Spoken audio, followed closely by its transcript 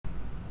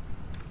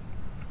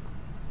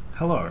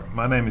Hello,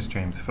 my name is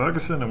James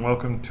Ferguson and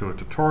welcome to a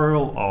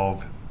tutorial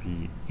of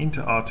the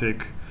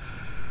interARTIC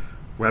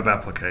web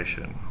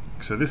application.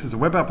 So this is a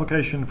web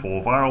application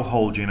for viral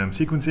whole genome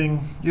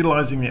sequencing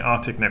utilizing the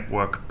ARTIC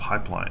network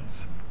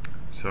pipelines.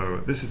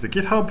 So this is the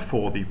GitHub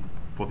for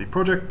the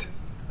project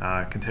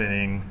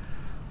containing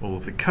all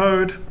of the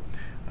code,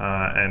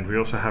 and we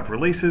also have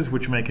releases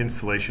which make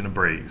installation a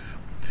breeze.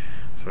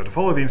 So to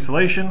follow the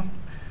installation,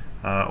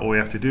 all we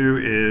have to do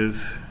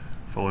is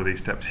follow these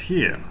steps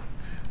here.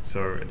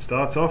 So it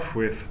starts off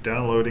with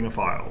downloading a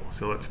file.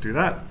 So let's do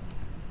that.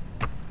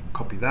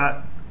 Copy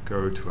that,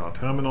 go to our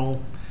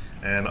terminal,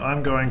 and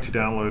I'm going to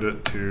download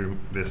it to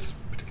this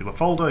particular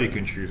folder. You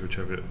can choose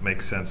whichever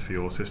makes sense for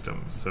your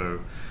system.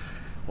 So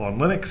on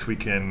Linux, we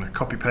can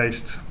copy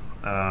paste,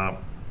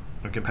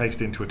 we can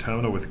paste into a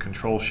terminal with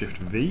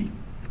Control-Shift-V,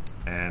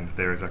 and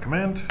there is our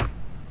command.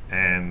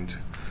 And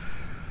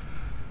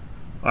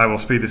I will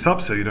speed this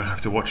up so you don't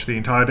have to watch the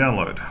entire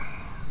download.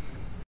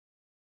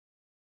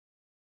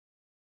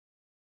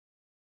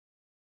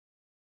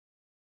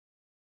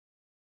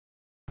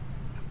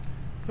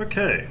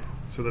 Okay,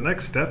 so the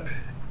next step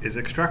is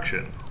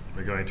extraction.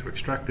 We're going to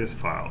extract this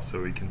file.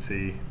 So we can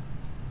see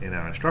in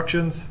our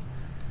instructions,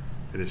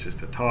 it is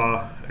just a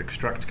tar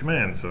extract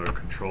command. So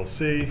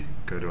Control-C,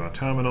 go to our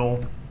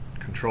terminal,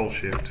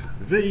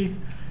 Control-Shift-V,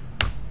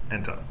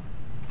 enter.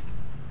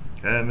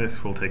 And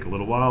this will take a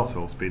little while,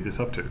 so I'll speed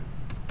this up too.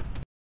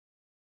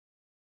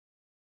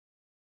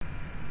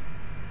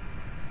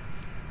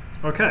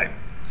 Okay,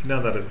 so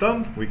now that is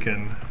done, we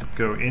can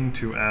go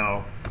into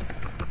our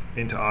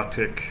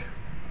interARTIC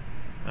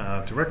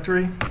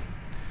directory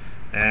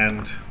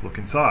and look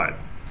inside.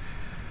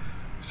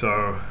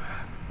 So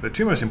the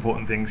two most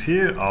important things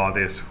here are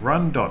this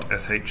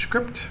run.sh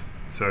script.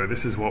 So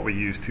this is what we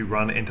use to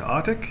run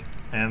interARTIC,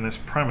 and this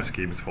primer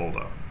schemes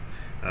folder.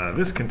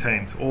 This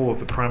contains all of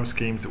the primer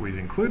schemes that we've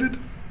included.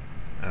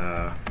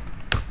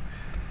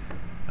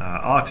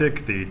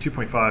 ARTIC, the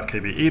 2.5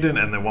 KB Eden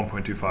and the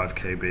 1.25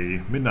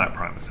 KB Midnight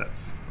primer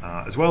sets,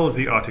 as well as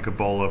the ARTIC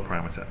Ebola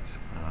primer sets.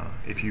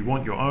 If you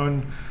want your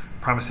own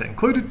primer set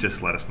included,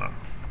 just let us know.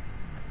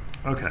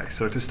 Okay,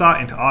 so to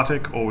start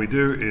interARTIC, all we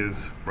do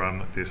is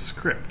run this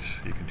script.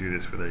 You can do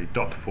this with a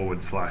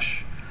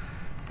 //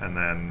 and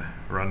then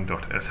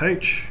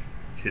run.sh,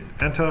 hit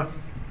enter.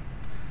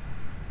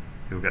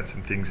 You'll get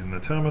some things in the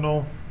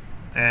terminal,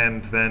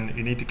 and then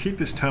you need to keep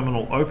this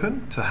terminal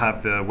open to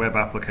have the web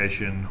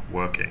application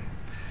working.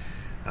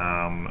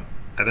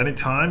 At any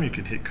time you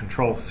can hit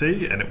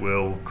Control-C and it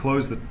will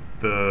close the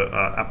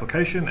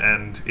application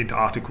and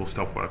interARTIC will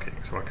stop working.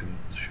 So I can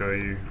show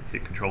you,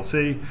 hit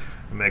Control-C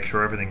and make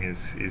sure everything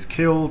is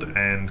killed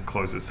and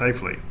close it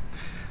safely.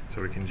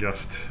 So we can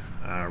just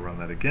run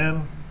that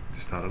again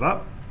to start it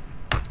up.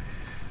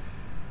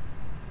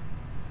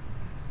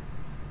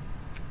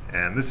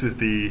 And this is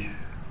the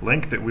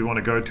link that we want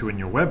to go to in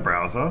your web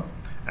browser.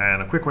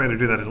 And a quick way to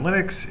do that in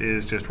Linux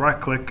is just right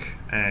click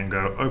and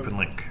go open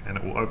link, and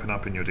it will open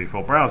up in your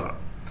default browser.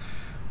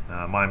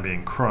 Mine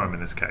being Chrome in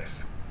this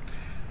case.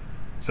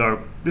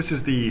 So this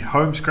is the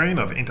home screen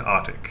of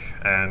interARTIC,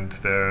 and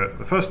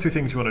the first two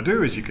things you want to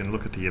do is you can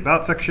look at the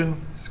About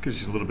section. This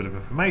gives you a little bit of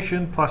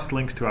information, plus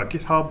links to our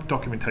GitHub,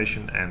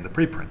 documentation, and the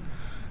preprint.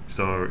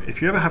 So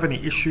if you ever have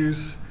any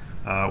issues,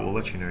 we'll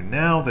let you know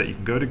now that you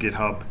can go to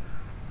GitHub,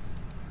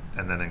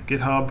 and then in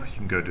GitHub you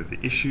can go to the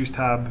Issues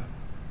tab,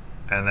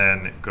 and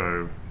then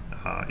go,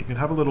 you can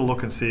have a little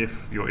look and see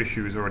if your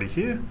issue is already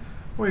here,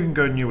 or you can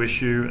go New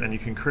Issue, and you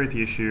can create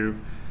the issue,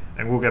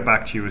 and we'll get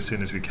back to you as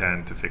soon as we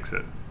can to fix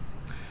it.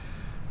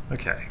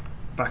 Okay,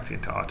 back to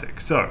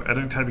interARTIC. So at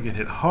any time you can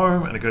hit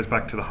home and it goes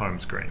back to the home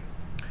screen.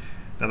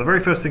 Now the very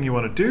first thing you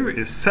want to do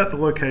is set the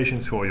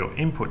locations for your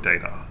input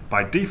data.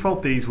 By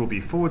default, these will be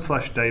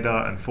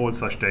 /data and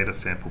 /data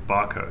sample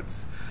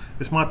barcodes.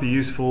 This might be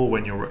useful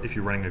when if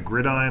you're running a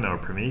Gridiron or a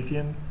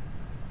Promethean,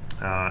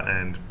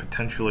 and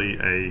potentially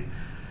a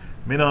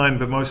MinION,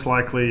 but most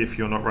likely if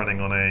you're not running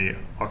on a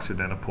Oxford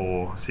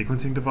Nanopore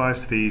sequencing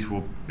device, these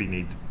will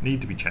need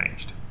to be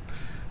changed.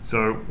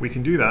 So we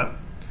can do that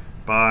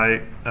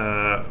by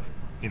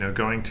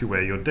going to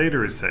where your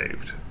data is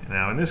saved.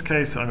 Now in this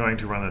case, I'm going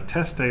to run a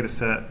test data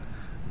set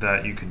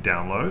that you can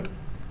download.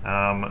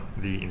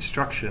 The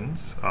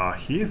instructions are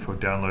here for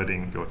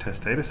downloading your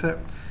test data set.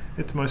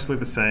 It's mostly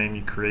the same.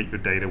 You create your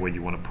data where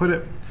you want to put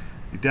it,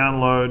 you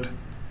download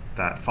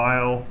that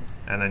file,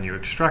 and then you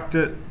extract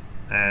it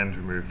and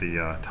remove the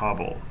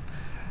tarball.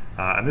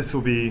 And this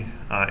will be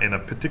in a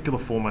particular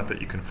format that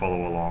you can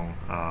follow along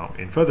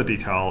in further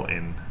detail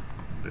in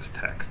this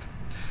text.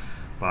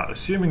 But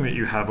assuming that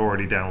you have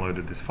already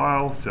downloaded this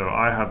file, so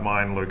I have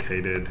mine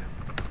located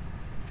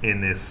in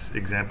this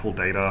example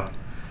data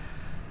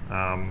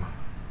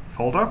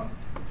folder,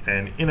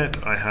 and in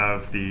it I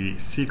have the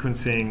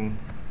sequencing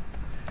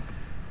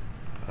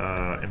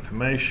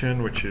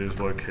information, which is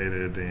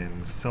located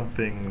in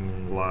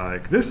something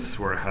like this,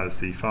 where it has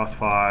the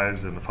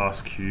FAST5s and the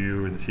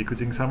FASTQ and the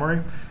sequencing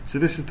summary. So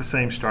this is the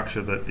same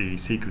structure that the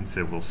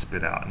sequencer will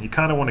spit out, and you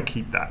kind of want to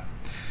keep that.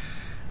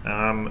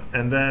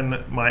 And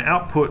then my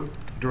output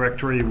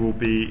directory will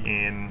be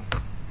in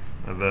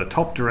the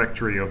top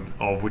directory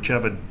of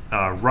whichever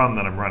run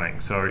that I'm running.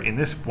 So in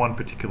this one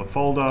particular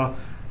folder,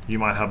 you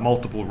might have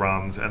multiple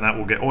runs, and that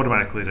will get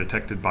automatically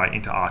detected by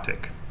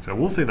interARTIC. So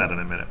we'll see that in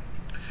a minute.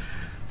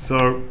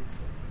 So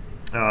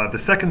the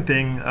second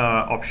thing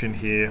option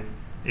here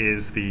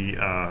is the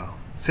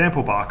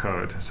sample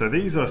barcode. So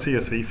these are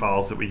CSV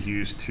files that we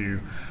use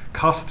to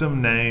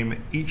custom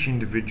name each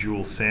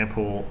individual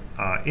sample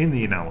in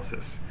the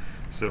analysis.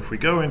 So if we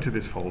go into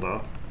this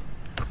folder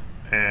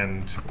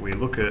and we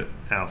look at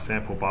our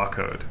sample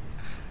barcode,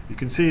 you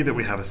can see that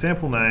we have a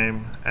sample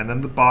name and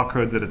then the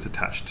barcode that it's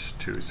attached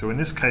to. So in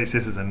this case,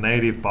 this is a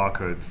native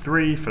barcode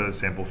 3 for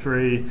sample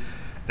 3,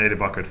 native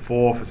barcode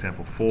 4 for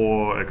sample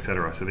 4,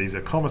 etc. So these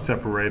are comma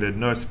separated,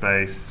 no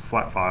space,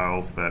 flat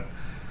files that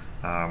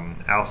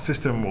our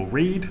system will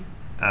read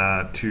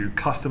to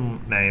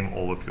custom name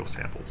all of your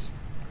samples.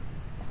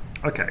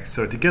 Okay,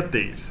 so to get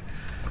these,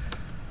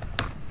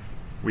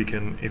 we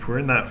can, if we're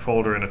in that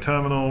folder in a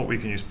terminal, we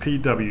can use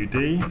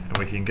pwd and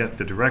we can get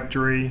the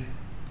directory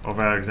of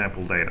our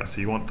example data.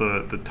 So you want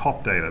the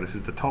top data. This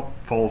is the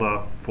top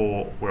folder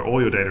for where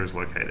all your data is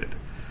located.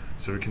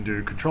 So we can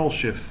do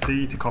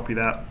Control-Shift-C to copy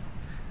that,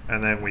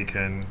 and then we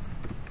can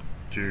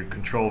do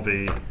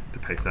Control-V to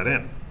paste that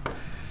in.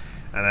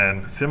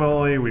 And then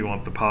similarly, we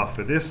want the path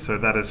for this, so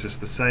that is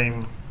just the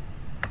same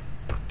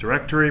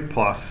directory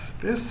plus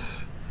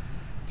this.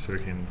 So we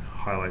can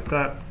highlight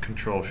that,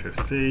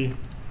 Control-Shift-C,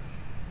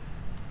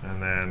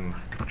 and then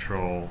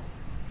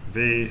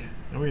Control-V,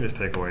 and we can just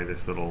take away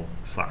this little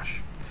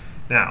slash.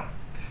 Now,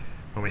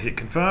 when we hit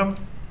confirm,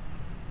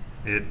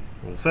 it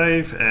will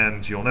save,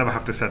 and you'll never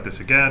have to set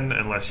this again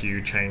unless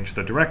you change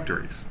the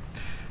directories.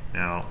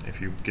 Now, if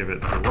you give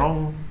it the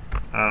wrong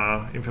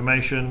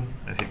information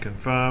and hit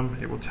confirm,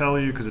 it will tell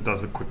you, because it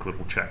does a quick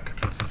little check.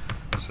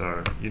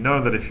 So you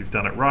know that if you've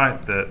done it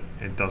right, that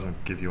it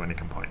doesn't give you any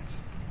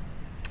complaints.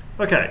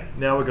 Okay,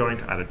 now we're going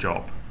to add a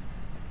job.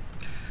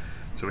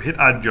 So we hit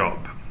add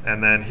job,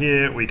 and then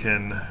here we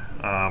can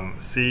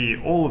see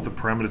all of the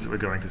parameters that we're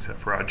going to set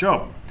for our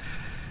job.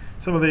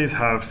 Some of these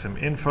have some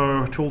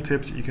info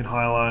tooltips that you can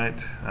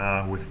highlight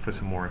for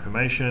some more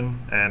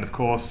information, and of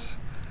course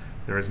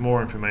there is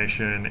more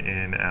information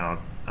in our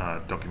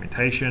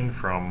documentation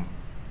from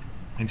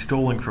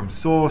installing from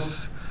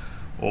source,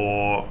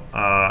 or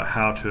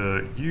how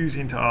to use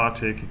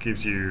interARTIC. It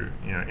gives you,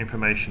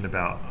 information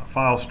about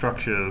file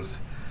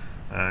structures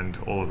and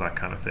all of that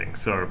kind of thing.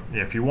 So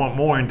yeah, if you want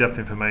more in-depth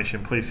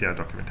information, please see our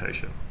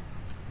documentation.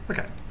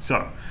 Okay,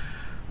 so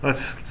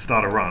let's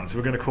start a run. So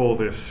we're going to call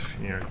this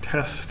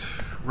test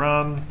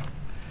run,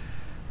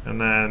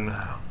 and then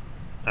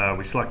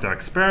we select our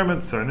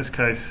experiment. So in this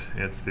case,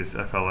 it's this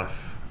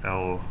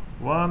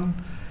FLFL1.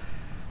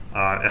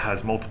 It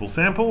has multiple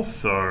samples,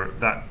 so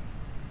that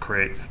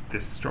creates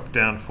this drop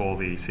down for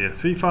the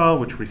CSV file,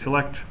 which we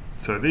select.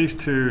 So these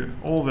two,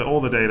 all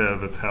the data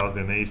that's housed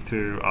in these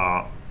two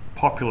are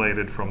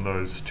populated from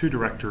those two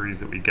directories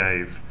that we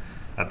gave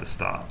at the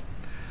start.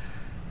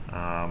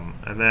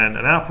 And then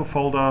an output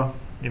folder,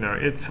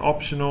 it's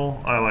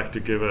optional. I like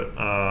to give it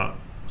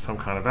some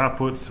kind of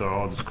output, so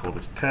I'll just call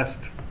this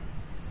test.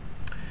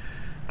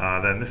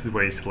 Then this is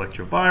where you select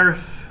your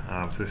virus.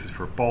 So this is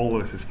for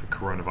Ebola, this is for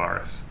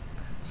coronavirus.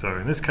 So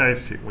in this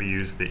case, we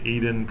use the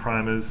Eden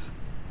primers.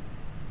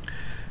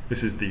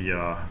 This is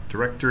the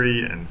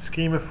directory and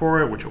schema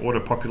for it, which are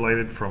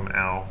auto-populated from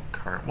our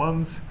current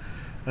ones.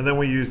 And then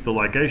we use the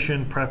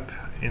ligation prep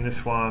in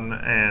this one,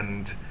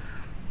 and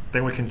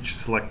then we can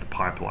select the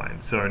pipeline.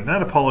 So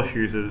Nanopolish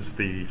uses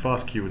the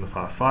FastQ and the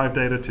Fast5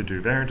 data to do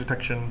variant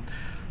detection.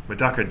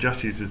 Medaka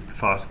just uses the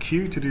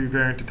FastQ to do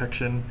variant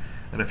detection.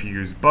 And if you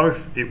use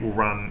both, it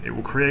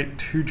will create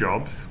two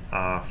jobs,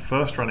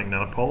 first running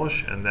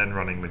Nanopolish and then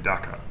running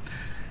Medaka.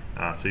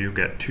 So you'll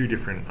get two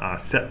different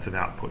sets of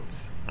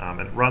outputs, and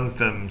it runs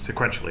them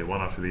sequentially, one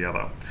after the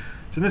other.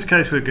 So in this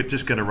case, we're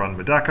just going to run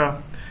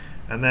Medaka.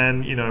 And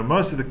then,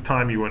 most of the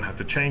time you won't have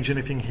to change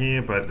anything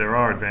here, but there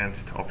are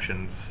advanced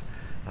options.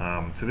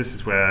 So this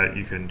is where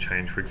you can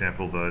change, for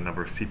example, the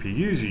number of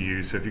CPUs you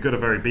use. So if you've got a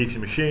very beefy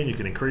machine, you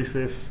can increase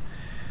this.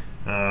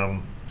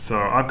 So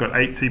I've got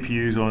 8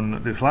 CPUs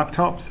on this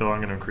laptop, so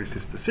I'm going to increase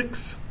this to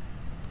 6.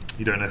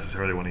 You don't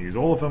necessarily want to use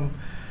all of them.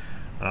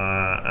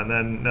 And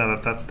then now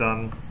that that's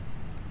done,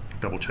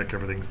 double check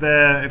everything's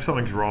there. If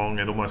something's wrong,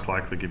 it'll most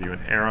likely give you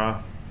an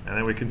error, and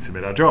then we can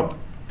submit our job.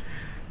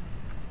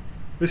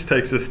 This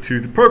takes us to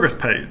the progress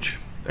page,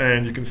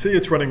 and you can see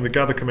it's running the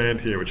gather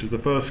command here, which is the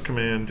first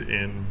command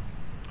in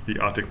the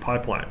ARTIC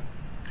pipeline.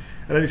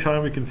 At any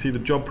time, we can see the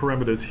job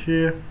parameters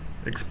here,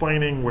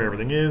 explaining where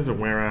everything is and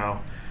where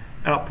our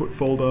output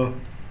folder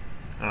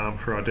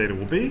for our data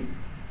will be.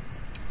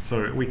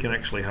 So we can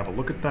actually have a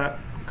look at that.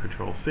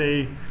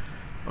 Control-C,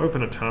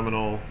 open a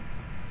terminal,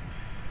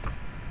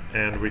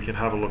 and we can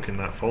have a look in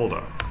that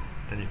folder.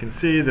 And you can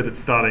see that it's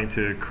starting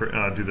to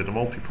do the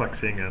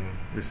demultiplexing, and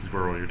this is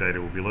where all your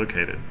data will be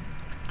located.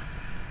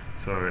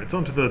 So it's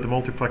onto the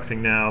demultiplexing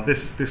now.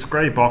 This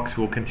gray box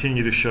will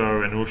continue to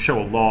show, and it will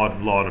show a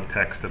lot of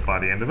text by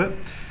the end of it.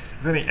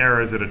 If any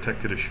errors are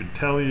detected, it should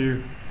tell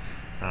you.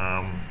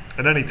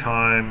 At any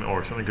time, or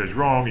if something goes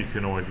wrong, you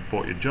can always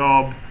abort your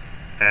job,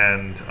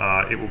 and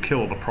it will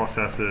kill all the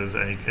processes,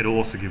 and it'll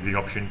also give the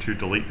option to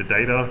delete the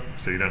data,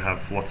 so you don't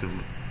have lots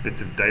of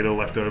bits of data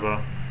left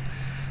over.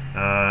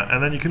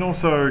 And then you can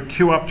also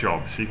queue up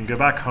jobs, so you can go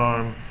back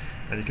home,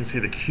 and you can see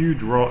the queued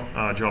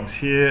jobs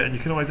here, and you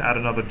can always add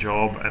another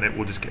job, and it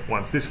will just get,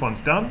 once this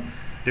one's done,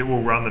 it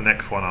will run the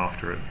next one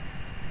after it.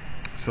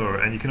 So,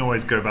 and you can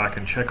always go back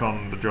and check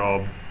on the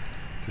job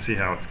to see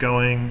how it's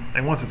going,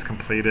 and once it's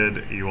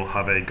completed, you will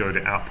have a go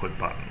to output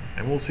button,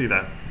 and we'll see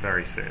that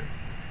very soon.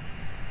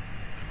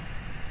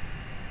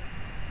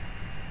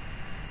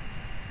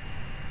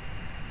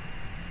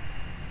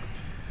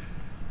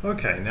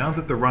 Okay, now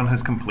that the run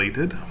has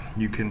completed,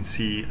 you can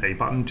see a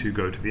button to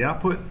go to the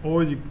output,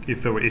 or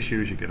if there were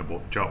issues, you can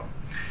abort the job.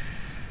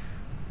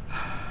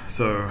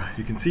 So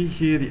you can see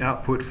here the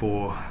output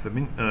for the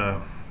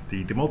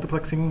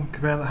demultiplexing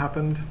command that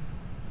happened,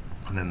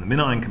 and then the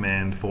min-iron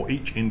command for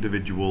each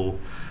individual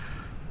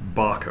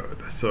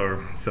barcode.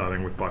 So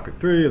starting with barcode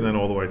 3 and then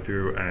all the way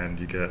through, and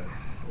you get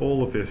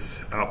all of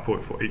this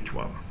output for each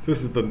one. So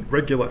this is the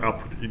regular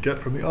output that you get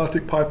from the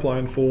ARTIC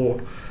pipeline for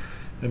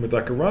a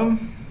Medaka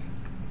run.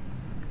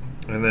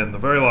 And then the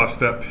very last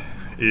step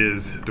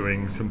is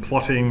doing some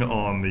plotting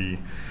on the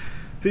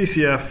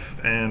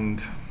VCF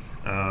and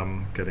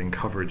getting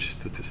coverage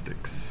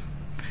statistics.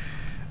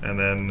 And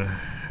then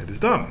it is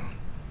done.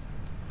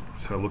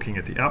 So looking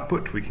at the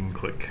output, we can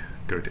click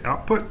Go to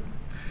Output,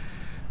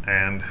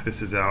 and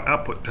this is our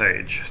output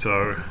page.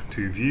 So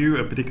to view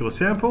a particular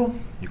sample,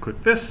 you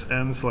click this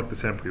and select the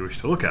sample you wish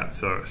to look at.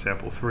 So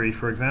sample 3,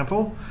 for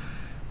example,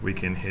 we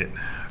can hit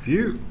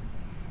View,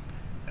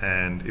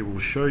 and it will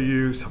show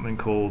you something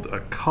called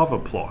a cover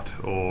plot,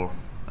 or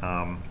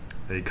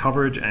a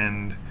coverage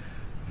and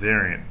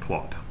variant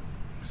plot.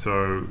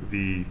 So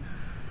the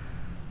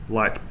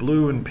light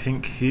blue and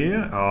pink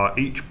here are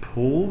each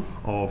pool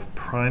of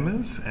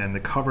primers and the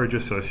coverage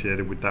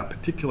associated with that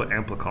particular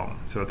amplicon.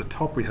 So at the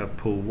top we have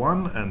pool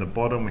 1, and the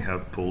bottom we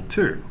have pool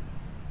 2.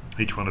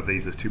 Each one of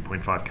these is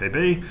 2.5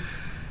 kb,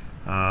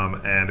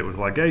 and it was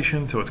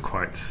ligation, so it's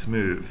quite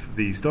smooth.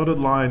 These dotted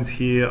lines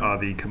here are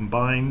the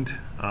combined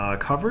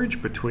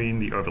coverage between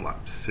the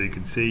overlaps. So you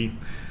can see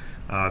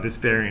this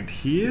variant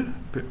here,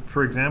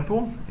 for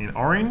example, in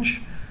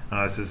orange.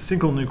 This is a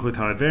single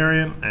nucleotide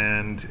variant,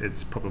 and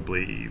it's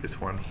probably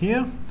this one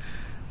here.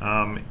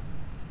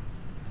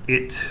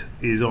 It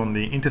is on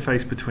the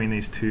interface between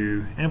these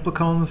two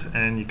amplicons,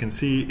 and you can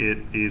see it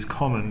is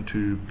common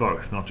to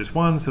both, not just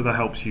one, so that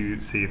helps you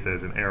see if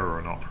there's an error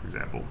or not, for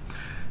example.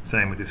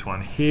 Same with this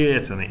one here,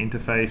 it's on the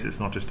interface, it's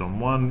not just on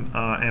one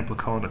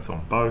amplicon, it's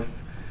on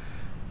both.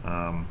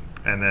 And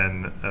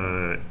then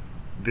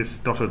this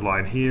dotted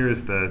line here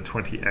is the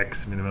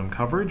 20x minimum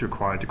coverage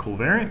required to call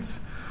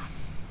variants.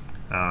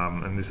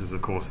 And this is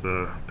of course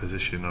the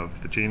position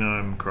of the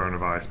genome,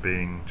 coronavirus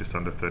being just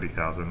under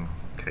 30,000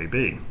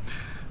 kb.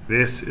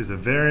 This is a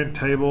variant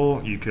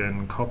table. You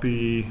can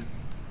copy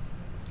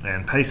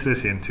and paste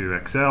this into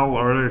Excel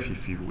or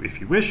if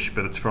you wish,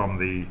 but it's from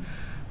the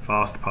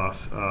pass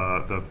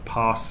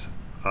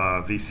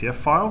VCF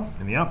file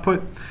in the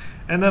output.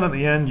 And then at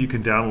the end you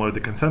can download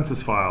the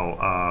consensus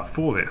file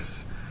for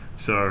this.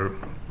 So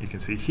you can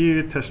see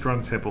here, test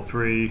run sample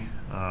 3,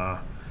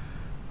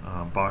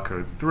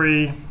 barcode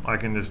 3. I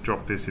can just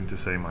drop this into,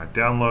 say, my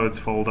downloads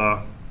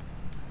folder,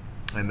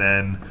 and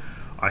then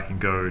I can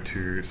go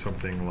to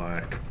something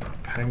like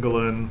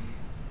pangolin.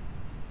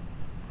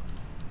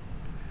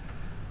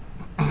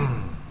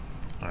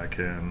 I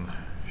can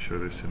show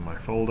this in my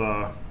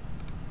folder,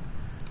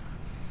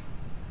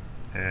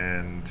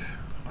 and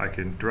I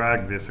can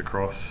drag this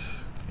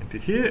across into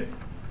here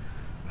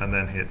and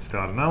then hit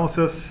Start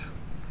Analysis.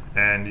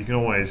 And you can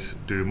always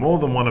do more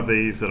than one of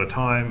these at a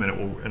time, and it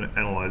will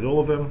analyze all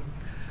of them.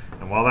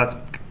 And while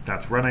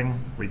that's running,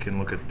 we can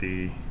look at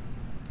the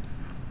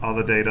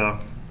other data.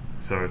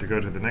 So to go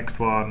to the next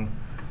one,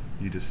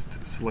 you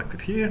just select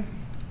it here,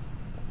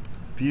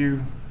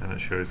 View, and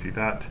it shows you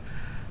that.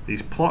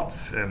 These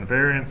plots and the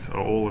variants are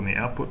all in the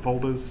output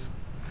folders.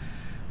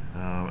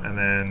 And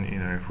then,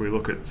 if we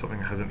look at something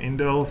that has an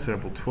indel,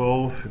 sample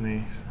 12 in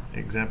the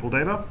example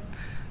data,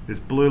 this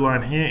blue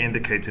line here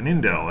indicates an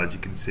indel. As you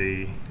can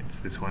see, it's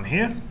this one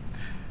here.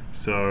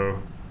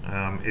 So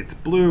it's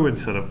blue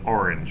instead of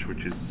orange,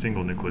 which is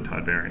single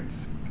nucleotide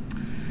variants.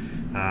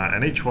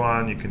 And each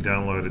one you can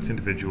download its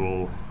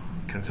individual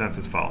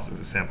consensus files. There's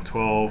a sample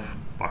 12,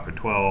 barcode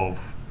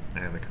 12,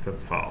 and the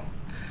consensus file.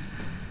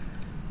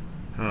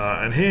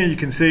 And here you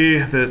can see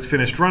that it's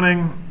finished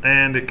running,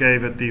 and it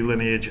gave it the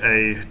lineage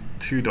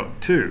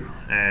A2.2.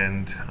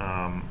 And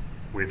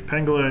with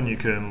Pangolin, you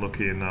can look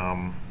in.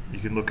 You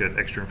can look at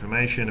extra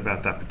information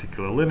about that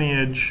particular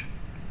lineage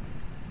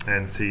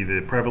and see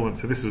the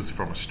prevalence. So this was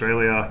from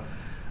Australia,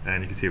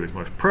 and you can see it was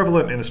most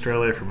prevalent in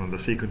Australia from the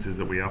sequences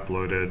that we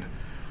uploaded.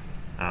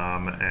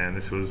 And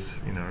this was,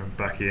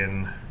 back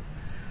in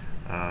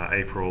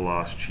April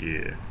last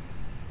year.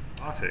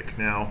 ARTIC.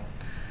 Now,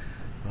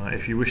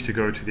 If you wish to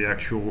go to the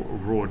actual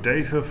raw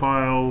data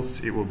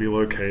files, it will be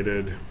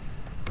located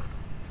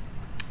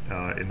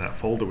in that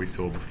folder we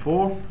saw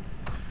before.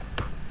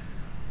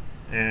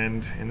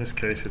 And in this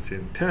case, it's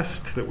in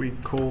test that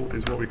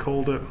is what we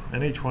called it.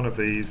 And each one of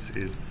these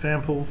is the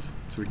samples.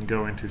 So we can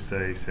go into,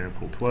 say,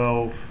 sample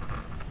 12,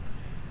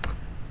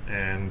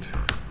 and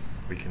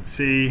we can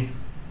see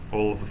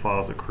all of the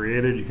files are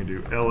created. You can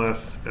do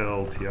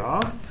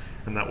ls/ltr,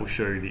 and that will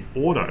show you the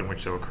order in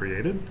which they were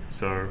created.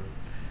 So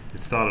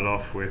it started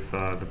off with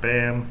the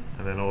BAM,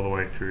 and then all the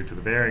way through to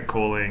the variant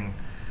calling.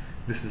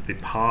 This is the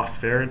pass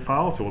variant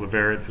file, so all the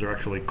variants that are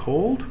actually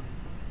called.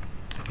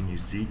 You can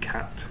use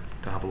zcat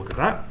to have a look at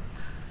that.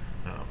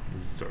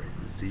 Sorry,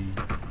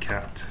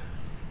 zcat.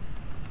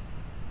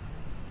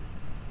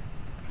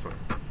 Sorry,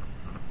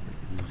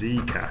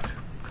 zcat.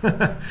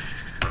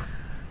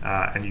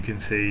 And you can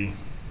see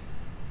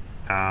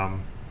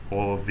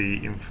all of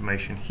the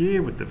information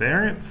here with the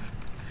variants,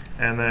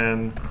 and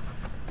then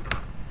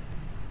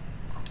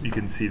you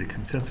can see the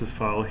consensus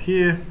file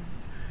here,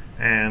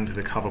 and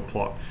the cover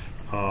plots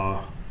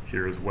are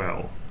here as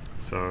well.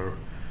 So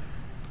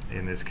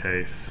in this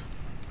case,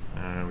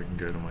 we can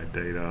go to my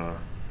data,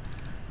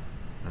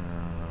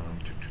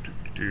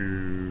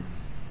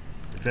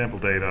 example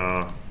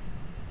data,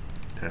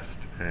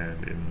 test,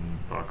 and in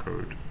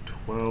barcode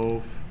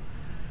 12,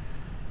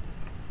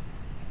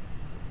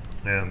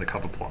 and the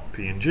cover plot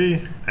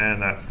PNG,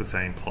 and that's the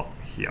same plot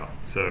here.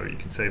 So you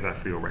can save that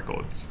for your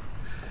records.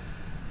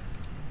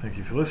 Thank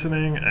you for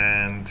listening,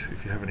 and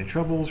if you have any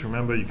troubles,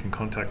 remember you can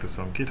contact us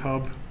on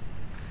GitHub,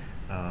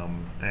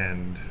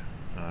 and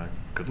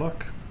good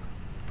luck.